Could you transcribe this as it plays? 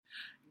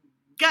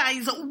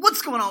Guys,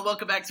 what's going on?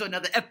 Welcome back to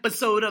another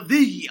episode of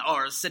the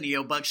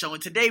Arsenio Buck Show,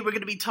 and today we're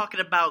going to be talking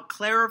about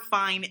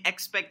clarifying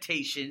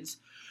expectations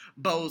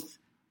both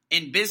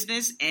in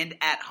business and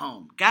at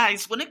home.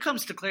 Guys, when it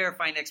comes to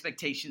clarifying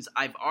expectations,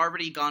 I've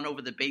already gone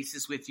over the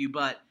basis with you,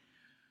 but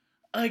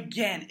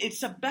again,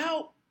 it's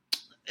about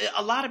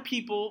a lot of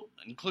people,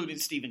 including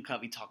Stephen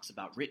Covey, talks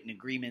about written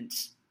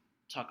agreements,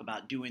 talk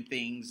about doing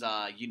things,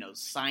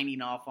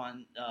 signing off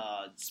on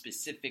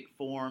specific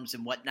forms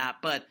and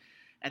whatnot, but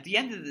at the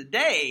end of the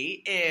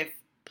day, if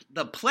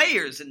the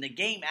players in the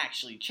game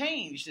actually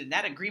change, then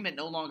that agreement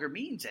no longer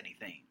means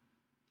anything.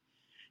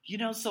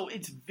 So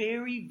it's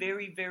very,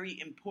 very, very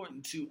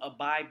important to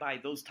abide by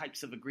those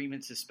types of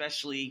agreements,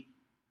 especially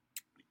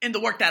in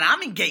the work that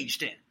I'm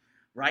engaged in,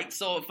 right?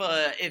 So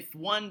if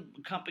one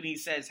company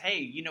says, hey,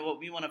 you know what,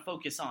 we want to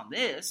focus on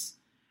this,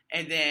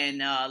 and then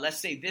let's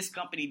say this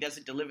company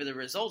doesn't deliver the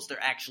results, they're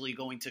actually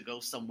going to go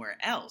somewhere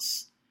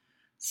else.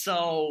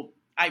 So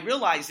I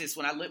realized this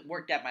when I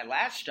worked at my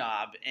last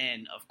job,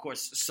 and of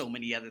course so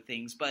many other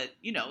things, but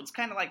it's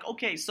kind of like,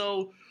 okay,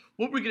 so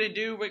what we're going to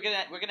do, we're going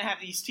to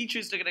have these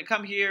teachers, they're going to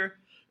come here,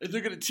 and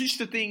they're going to teach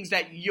the things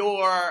that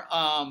your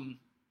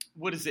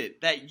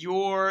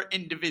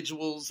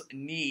individuals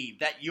need,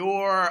 that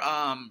your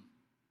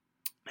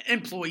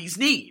employees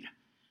need.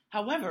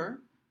 However,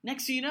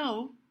 next thing you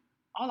know,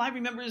 all I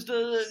remember is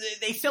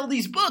they sell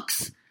these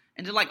books,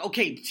 and they're like,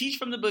 okay, teach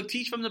from the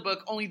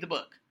book, only the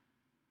book.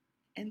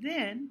 And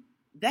then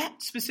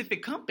that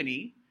specific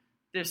company,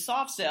 their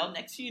soft sell,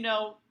 next thing you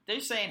know,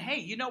 they're saying, hey,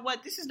 you know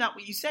what? This is not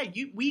what you said.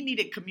 We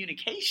needed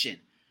communication.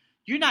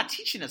 You're not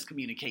teaching us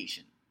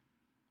communication.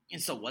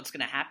 And so what's going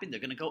to happen? They're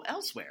going to go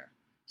elsewhere.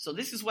 So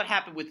this is what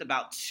happened with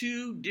about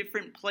two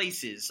different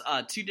places,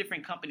 two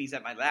different companies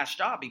at my last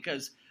job,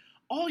 because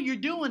all you're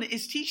doing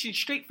is teaching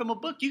straight from a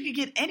book. You could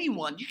get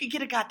anyone. You could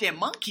get a goddamn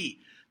monkey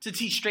to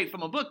teach straight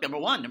from a book. Number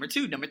one, number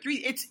two, number three.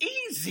 It's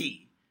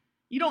easy.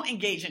 You don't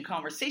engage in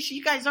conversation.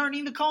 You guys aren't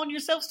even calling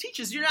yourselves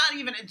teachers. You're not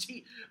even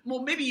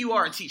well, maybe you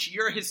are a teacher.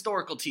 You're a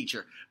historical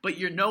teacher, but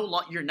you're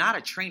not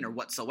a trainer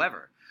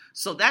whatsoever.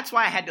 So that's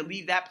why I had to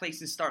leave that place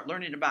and start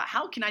learning about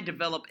how can I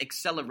develop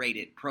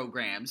accelerated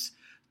programs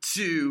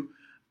to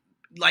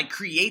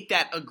create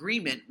that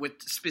agreement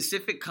with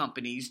specific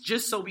companies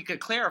just so we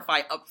could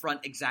clarify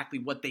upfront exactly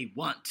what they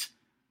want.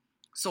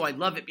 So I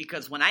love it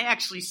because when I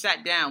actually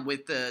sat down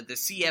with the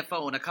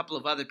CFO and a couple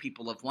of other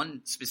people of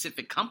one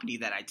specific company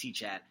that I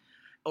teach at,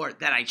 or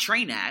that I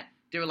train at,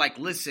 they were like,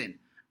 listen,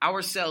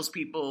 our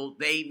salespeople,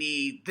 they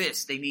need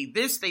this, they need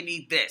this, they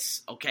need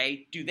this,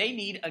 okay? Do they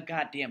need a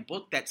goddamn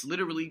book that's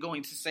literally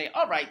going to say,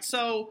 all right,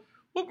 so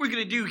what we're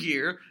going to do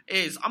here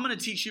is I'm going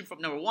to teach you from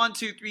number 1,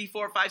 2, 3,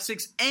 4, 5,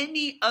 6.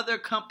 Any other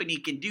company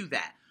can do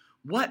that.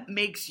 What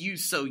makes you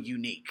so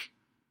unique?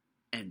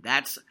 And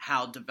that's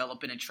how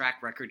developing a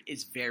track record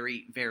is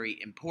very, very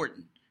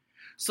important.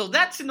 So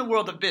that's in the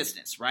world of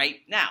business, right?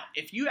 Now,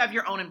 if you have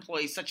your own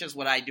employees, such as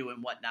what I do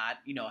and whatnot,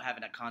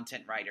 having a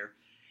content writer,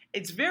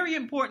 it's very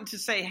important to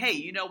say, hey,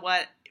 you know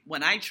what?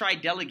 When I try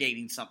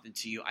delegating something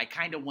to you, I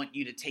kind of want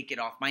you to take it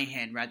off my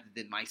hand rather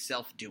than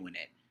myself doing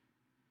it.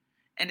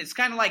 And it's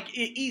kind of like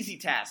an easy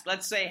task.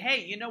 Let's say,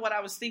 hey, you know what?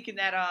 I was thinking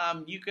that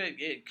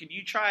could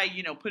you try,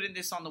 putting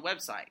this on the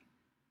website?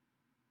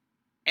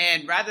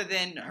 And rather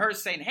than her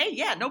saying, hey,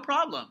 yeah, no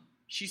problem,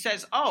 she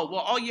says, oh, well,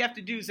 all you have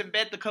to do is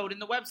embed the code in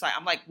the website.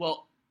 I'm like,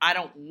 well, I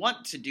don't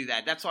want to do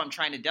that. That's why I'm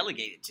trying to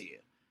delegate it to you.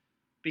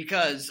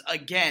 Because,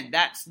 again,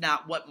 that's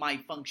not what my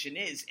function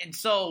is. And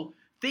so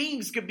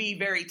things could be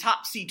very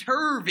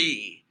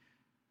topsy-turvy,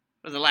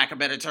 for the lack of a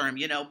better term,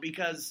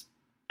 because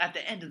at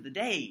the end of the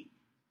day,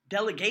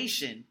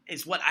 delegation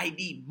is what I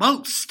need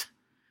most.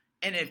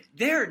 And if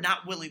they're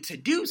not willing to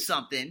do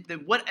something,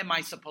 then what am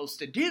I supposed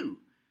to do?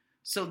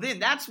 So then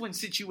that's when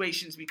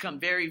situations become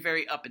very,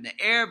 very up in the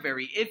air,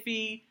 very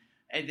iffy.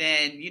 And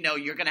then,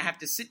 you're going to have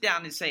to sit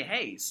down and say,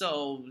 hey,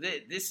 so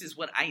this is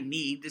what I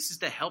need. This is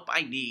the help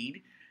I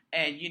need.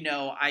 And,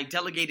 I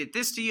delegated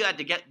this to you. I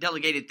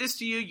delegated this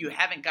to you. You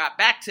haven't got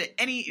back to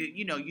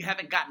you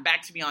haven't gotten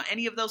back to me on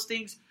any of those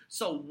things.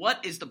 So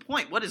what is the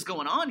point? What is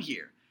going on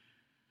here?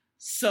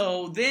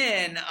 So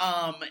then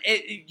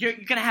you're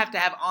going to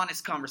have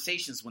honest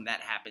conversations when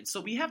that happens.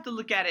 So we have to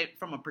look at it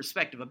from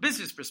a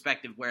business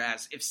perspective,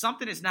 whereas if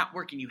something is not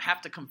working, you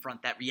have to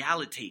confront that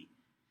reality,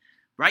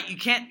 right? You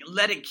can't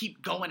let it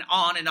keep going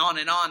on and on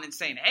and on and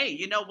saying, hey,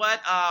 you know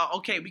what?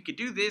 Okay, we could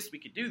do this, we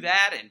could do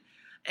that,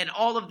 and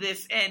all of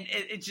this. And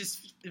it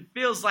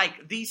feels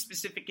like these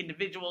specific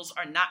individuals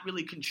are not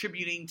really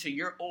contributing to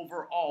your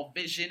overall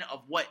vision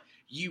of what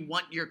you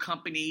want your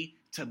company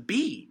to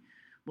be.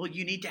 Well,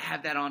 you need to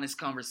have that honest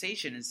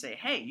conversation and say,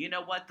 hey, you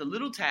know what? The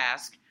little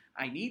task,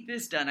 I need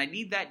this done, I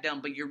need that done,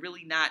 but you're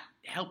really not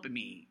helping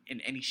me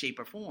in any shape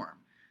or form.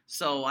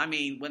 So, I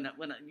mean, when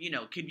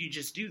could you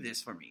just do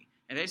this for me?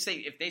 And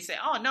if they say,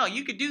 oh, no,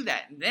 you could do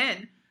that. And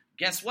then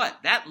guess what?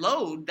 That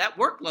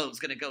workload is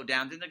going to go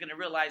down. Then they're going to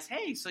realize,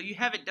 hey, so you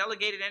haven't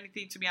delegated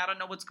anything to me. I don't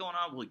know what's going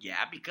on. Well,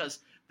 yeah, because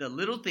the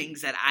little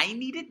things that I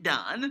needed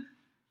done,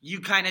 you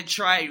kind of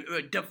try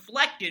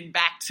deflecting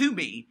back to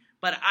me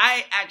but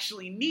I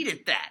actually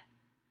needed that.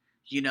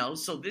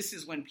 So this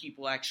is when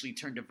people actually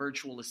turn to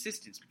virtual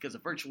assistants, because a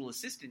virtual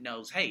assistant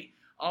knows, hey,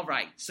 all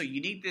right, so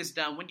you need this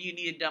done. When do you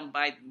need it done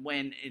by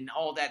when, and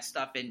all that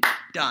stuff, and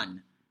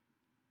done.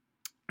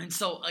 And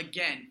so,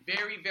 again,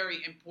 very, very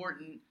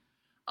important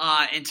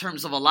in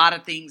terms of a lot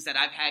of things that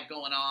I've had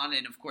going on,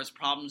 and, of course,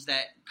 problems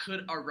that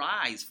could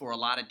arise for a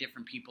lot of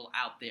different people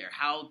out there,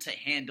 how to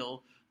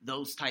handle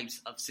those types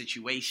of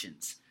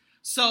situations.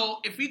 So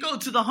if we go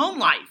to the home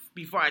life,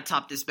 before I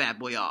top this bad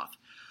boy off,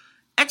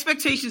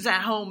 expectations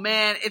at home,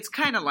 man, it's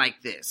kind of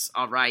like this,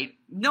 all right?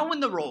 Knowing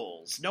the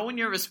roles, knowing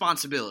your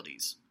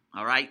responsibilities,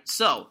 all right?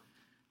 So,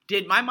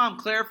 did my mom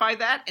clarify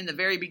that in the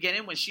very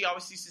beginning when she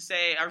always used to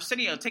say,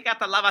 Arsenio, take out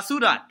the la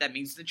basura? That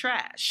means the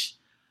trash.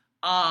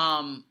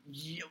 Well,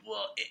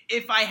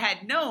 if I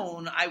had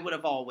known, I would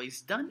have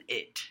always done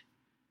it.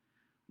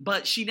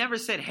 But she never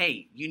said,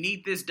 hey, you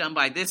need this done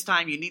by this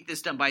time, you need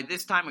this done by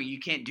this time, or you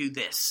can't do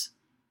this.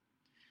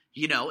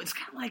 It's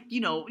kind of like,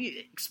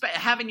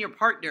 having your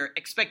partner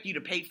expect you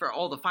to pay for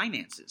all the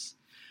finances.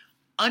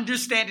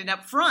 Understanding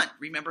up front.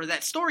 Remember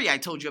that story I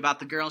told you about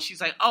the girl? She's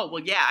like, oh,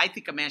 well, yeah, I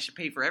think a man should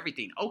pay for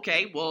everything.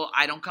 Okay, well,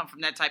 I don't come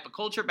from that type of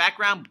culture,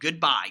 background.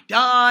 Goodbye.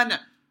 Done.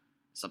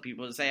 Some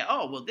people would say,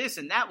 oh, well, this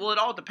and that. Well, it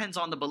all depends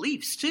on the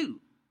beliefs, too.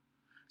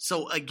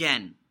 So,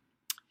 again,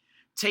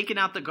 taking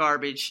out the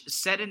garbage,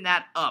 setting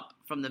that up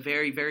from the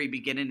very, very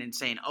beginning and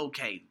saying,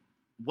 okay,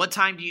 what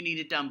time do you need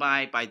it done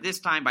by? By this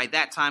time, by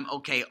that time,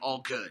 okay, all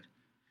good.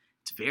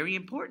 It's very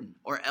important,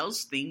 or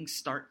else things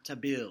start to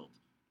build.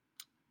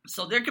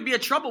 So there could be a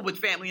trouble with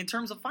family in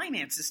terms of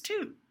finances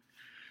too.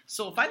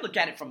 So if I look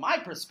at it from my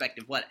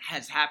perspective, what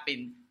has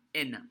happened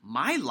in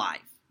my life,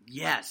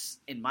 yes,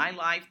 in my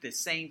life, the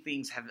same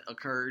things have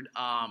occurred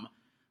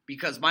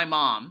because my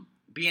mom,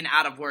 being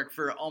out of work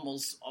for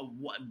almost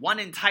one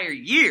entire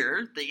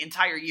year, the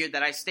entire year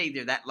that I stayed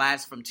there, that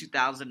lasts from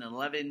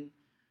 2011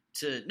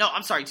 to, no,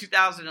 I'm sorry,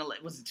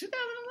 2011, was it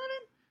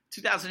 2011?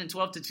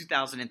 2012 to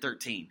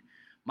 2013.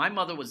 My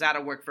mother was out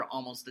of work for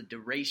almost the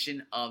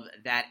duration of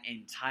that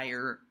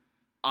entire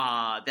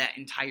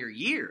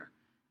year.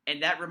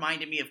 And that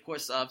reminded me, of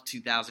course, of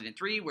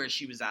 2003, where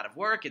she was out of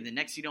work. And the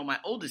next, my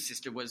oldest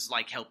sister was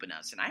like helping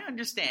us. And I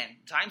understand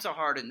times are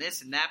hard and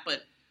this and that.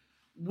 But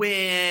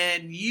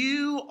when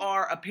you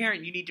are a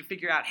parent, you need to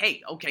figure out,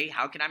 hey, okay,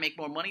 how can I make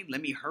more money?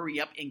 Let me hurry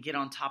up and get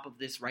on top of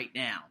this right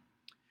now.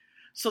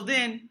 So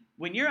then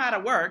when you're out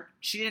of work,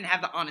 she didn't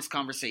have the honest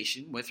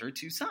conversation with her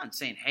two sons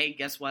saying, hey,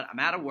 guess what? I'm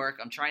out of work.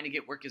 I'm trying to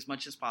get work as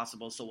much as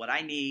possible. So what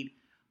I need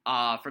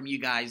from you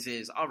guys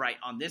is, all right,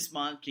 on this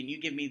month, can you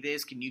give me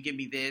this? Can you give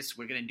me this?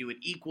 We're going to do it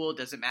equal.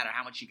 Doesn't matter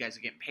how much you guys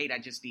are getting paid. I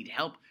just need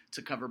help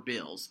to cover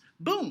bills.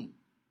 Boom.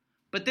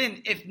 But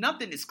then if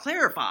nothing is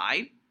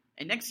clarified,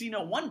 and next thing you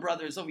know, one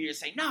brother is over here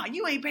saying, nah,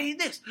 you ain't paying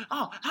this.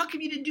 Oh, how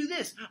come you didn't do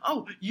this?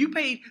 Oh, you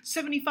paid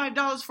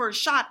 $75 for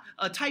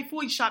a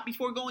typhoid shot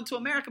before going to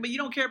America, but you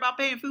don't care about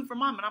paying food for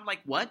mom. And I'm like,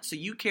 what? So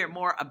you care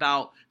more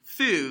about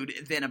food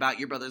than about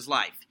your brother's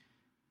life.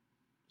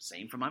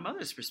 Same from my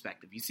mother's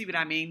perspective. You see what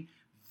I mean?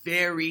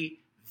 Very,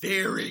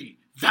 very,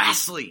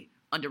 vastly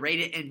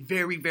underrated and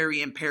very,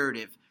 very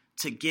imperative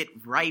to get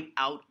right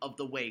out of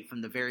the way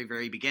from the very,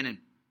 very beginning.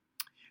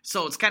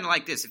 So it's kind of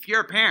like this. If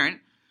you're a parent,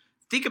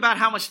 think about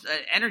how much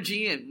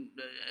energy and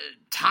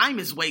time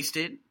is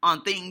wasted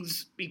on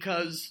things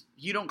because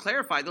you don't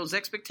clarify those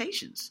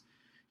expectations.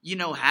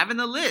 Having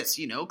a list,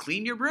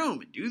 clean your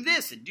room and do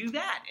this and do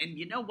that. And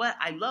you know what?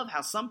 I love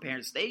how some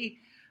parents, they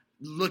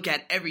look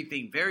at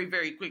everything very,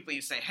 very quickly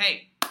and say,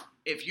 hey,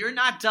 if you're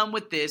not done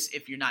with this,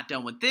 if you're not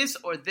done with this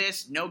or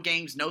this, no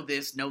games, no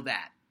this, no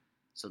that.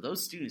 So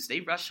those students, they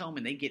rush home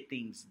and they get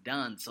things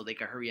done so they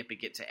can hurry up and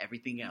get to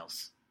everything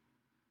else.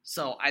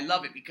 So I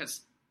love it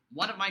because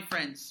one of my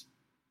friends,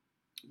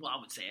 well, I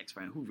would say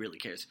ex-friend, who really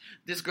cares?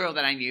 This girl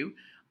that I knew,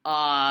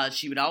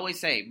 she would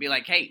always be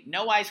like, hey,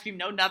 no ice cream,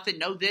 no nothing,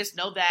 no this,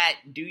 no that,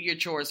 do your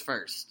chores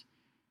first.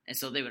 And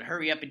so they would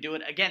hurry up and do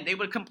it. Again, they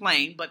would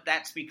complain, but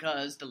that's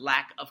because the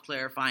lack of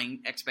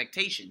clarifying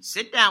expectations.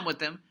 Sit down with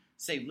them,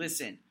 say,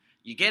 listen,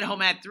 you get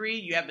home at 3,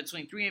 you have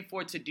between 3 and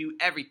 4 to do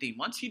everything.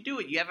 Once you do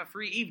it, you have a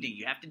free evening.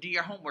 You have to do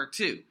your homework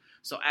too.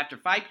 So after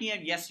 5 p.m.,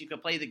 yes, you can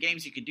play the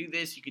games, you can do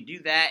this, you can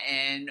do that,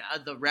 and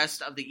the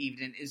rest of the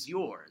evening is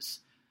yours.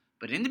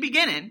 But in the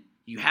beginning,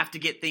 you have to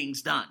get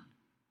things done.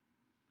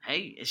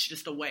 Hey, it's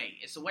just a way.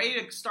 It's a way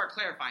to start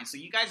clarifying. So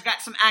you guys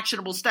got some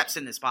actionable steps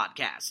in this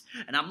podcast.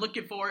 And I'm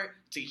looking forward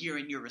to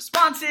hearing your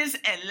responses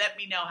and let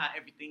me know how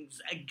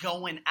everything's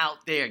going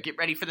out there. Get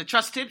ready for the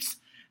trust tips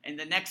in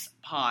the next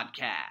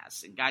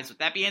podcast. And guys, with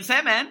that being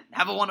said, man,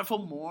 have a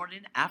wonderful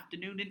morning,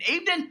 afternoon, and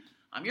evening.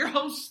 I'm your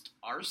host,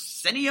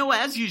 Arsenio,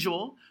 as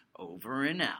usual. Over and out.